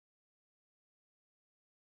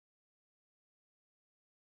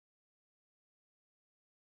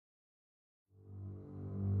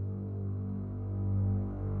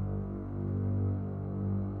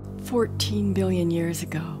14 billion years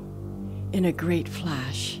ago, in a great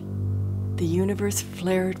flash, the universe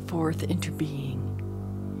flared forth into being.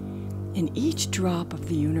 In each drop of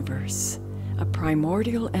the universe, a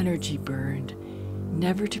primordial energy burned,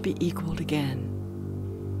 never to be equaled again.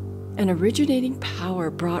 An originating power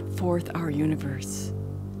brought forth our universe.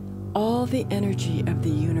 All the energy of the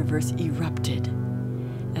universe erupted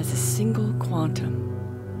as a single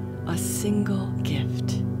quantum, a single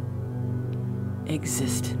gift: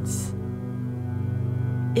 existence.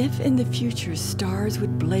 If in the future stars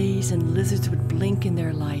would blaze and lizards would blink in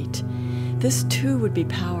their light, this too would be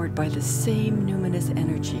powered by the same numinous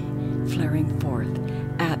energy flaring forth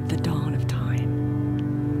at the dawn of time.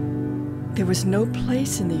 There was no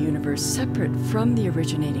place in the universe separate from the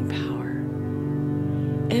originating power.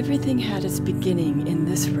 Everything had its beginning in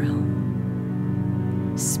this realm.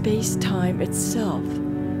 Space-time itself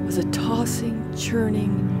was a tossing,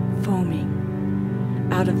 churning, foaming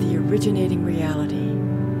out of the originating reality,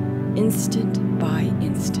 instant by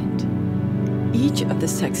instant. Each of the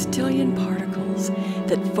sextillion particles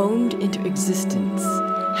that foamed into existence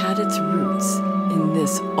had its roots in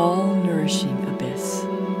this all-nourishing abyss.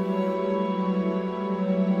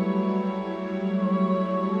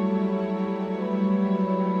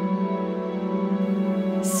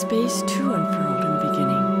 Space too unfurled in the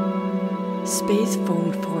beginning. Space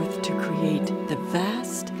foamed forth to create the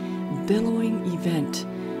vast, billowing event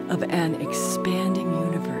of an expanding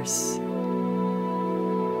universe.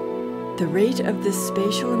 The rate of this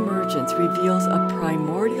spatial emergence reveals a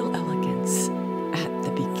primordial elegance at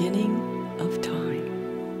the beginning of time.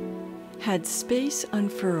 Had space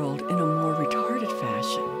unfurled in a more retarded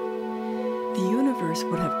fashion, the universe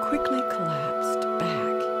would have quickly collapsed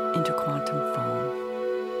back into quantum foam.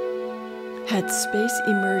 Had space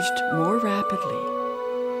emerged more rapidly,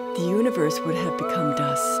 the universe would have become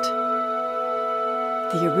dust.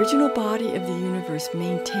 The original body of the universe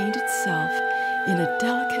maintained itself in a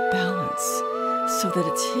delicate balance so that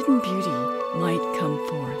its hidden beauty might come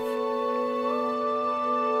forth.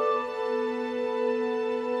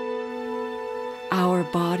 Our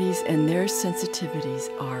bodies and their sensitivities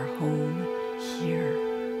are home here.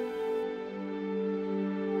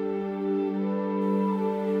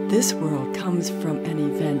 This world comes from an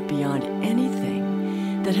event beyond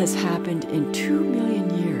anything that has happened in 2 million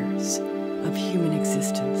years of human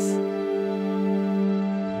existence.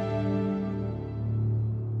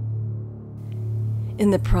 In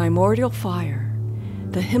the primordial fire,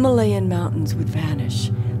 the Himalayan mountains would vanish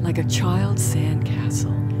like a child's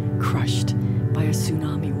sandcastle crushed by a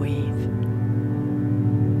tsunami wave.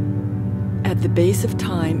 At the base of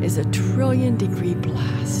time is a trillion-degree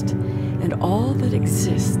blast, and all that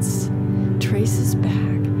exists traces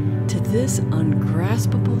back to this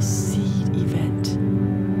ungraspable seed event.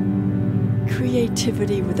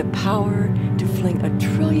 Creativity with the power to fling 1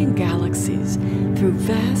 trillion galaxies through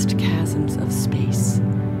vast chasms of space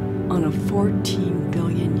on a 14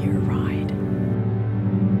 billion year ride.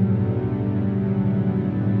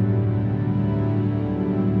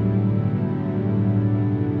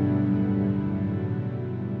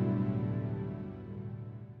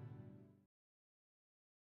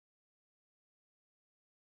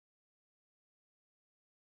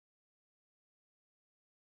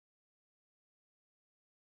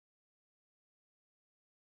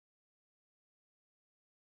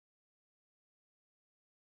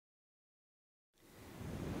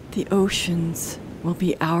 The oceans will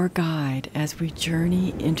be our guide as we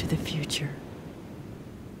journey into the future.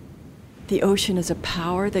 The ocean is a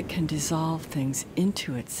power that can dissolve things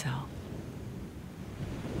into itself.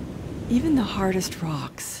 Even the hardest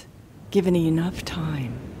rocks, given enough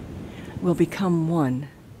time, will become one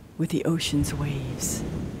with the ocean's waves.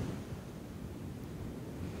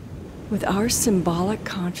 With our symbolic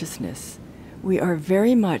consciousness, we are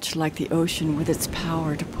very much like the ocean with its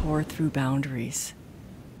power to pour through boundaries.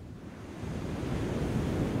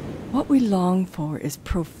 What we long for is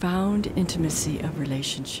profound intimacy of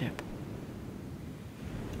relationship.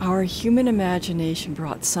 Our human imagination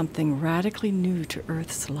brought something radically new to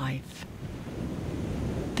Earth's life: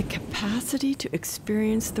 the capacity to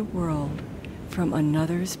experience the world from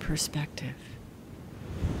another's perspective.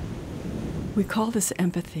 We call this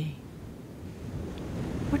empathy.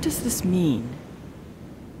 What does this mean?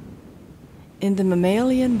 In the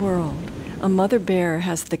mammalian world, a mother bear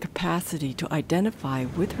has the capacity to identify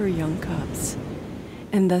with her young cubs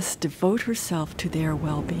and thus devote herself to their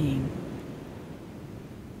well-being.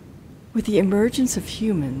 With the emergence of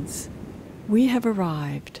humans, we have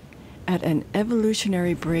arrived at an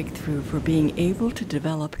evolutionary breakthrough for being able to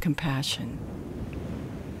develop compassion,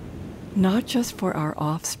 not just for our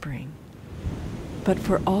offspring, but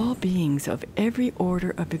for all beings of every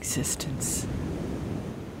order of existence.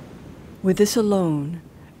 With this alone,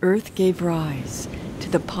 Earth gave rise to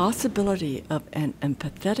the possibility of an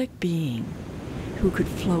empathetic being who could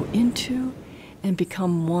flow into and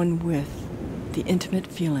become one with the intimate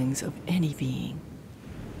feelings of any being.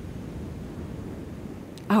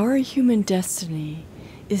 Our human destiny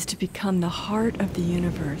is to become the heart of the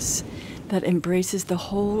universe that embraces the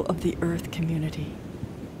whole of the Earth community.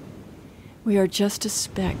 We are just a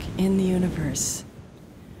speck in the universe,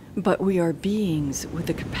 but we are beings with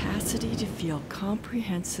the capacity to feel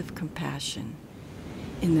comprehensive compassion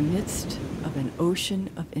in the midst of an ocean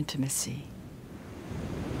of intimacy.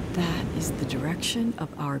 That is the direction of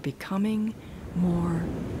our becoming more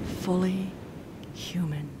fully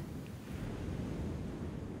human.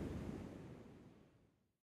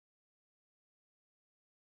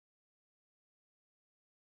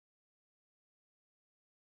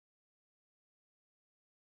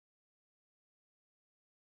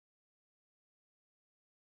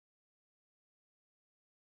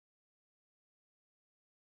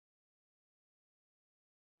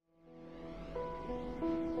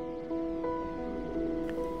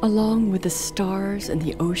 Along with the stars and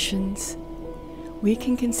the oceans, we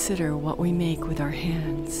can consider what we make with our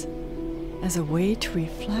hands as a way to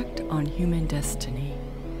reflect on human destiny.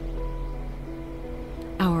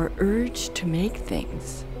 Our urge to make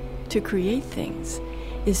things, to create things,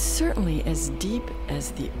 is certainly as deep as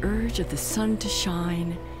the urge of the sun to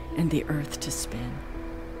shine and the earth to spin.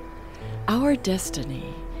 Our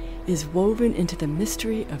destiny is woven into the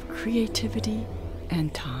mystery of creativity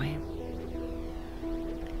and time.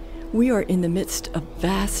 We are in the midst of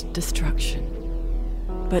vast destruction,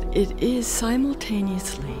 but it is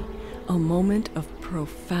simultaneously a moment of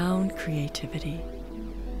profound creativity.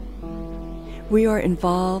 We are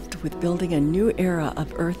involved with building a new era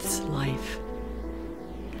of Earth's life.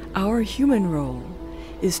 Our human role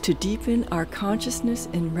is to deepen our consciousness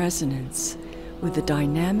in resonance with the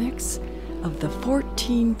dynamics of the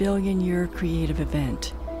 14 billion year creative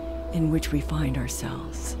event in which we find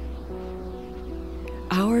ourselves.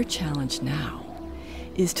 Our challenge now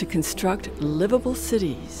is to construct livable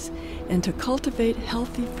cities and to cultivate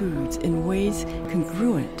healthy foods in ways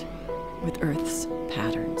congruent with Earth's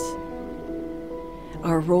patterns.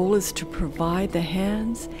 Our role is to provide the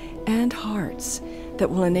hands and hearts that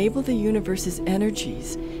will enable the universe's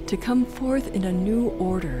energies to come forth in a new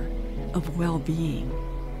order of well-being.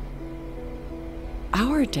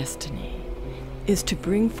 Our destiny is to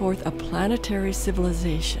bring forth a planetary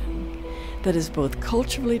civilization that is both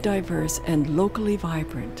culturally diverse and locally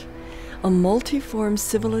vibrant, a multiform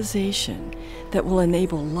civilization that will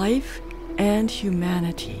enable life and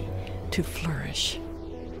humanity to flourish.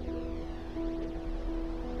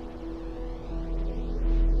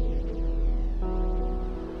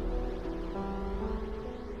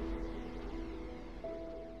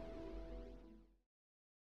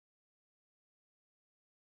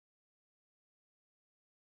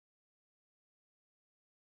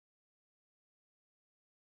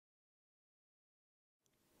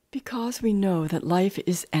 Because we know that life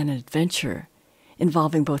is an adventure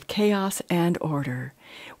involving both chaos and order,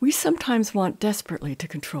 we sometimes want desperately to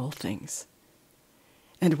control things.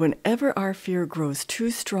 And whenever our fear grows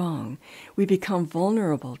too strong, we become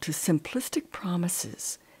vulnerable to simplistic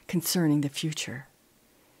promises concerning the future.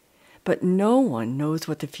 But no one knows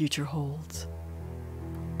what the future holds.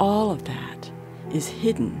 All of that is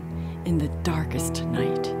hidden in the darkest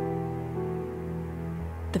night.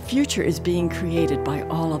 The future is being created by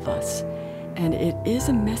all of us, and it is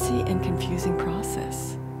a messy and confusing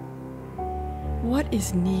process. What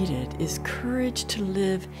is needed is courage to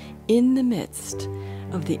live in the midst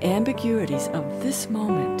of the ambiguities of this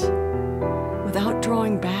moment without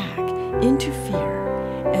drawing back into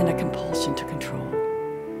fear and a compulsion to control.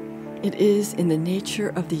 It is in the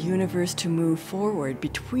nature of the universe to move forward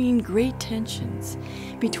between great tensions,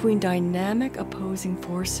 between dynamic opposing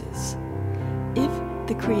forces. If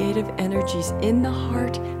the creative energies in the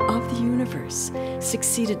heart of the universe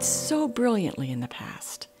succeeded so brilliantly in the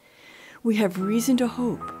past, we have reason to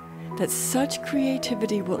hope that such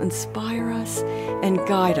creativity will inspire us and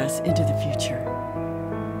guide us into the future.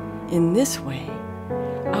 In this way,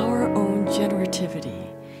 our own generativity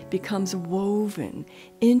becomes woven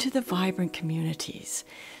into the vibrant communities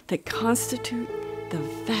that constitute the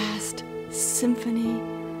vast symphony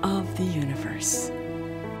of the universe.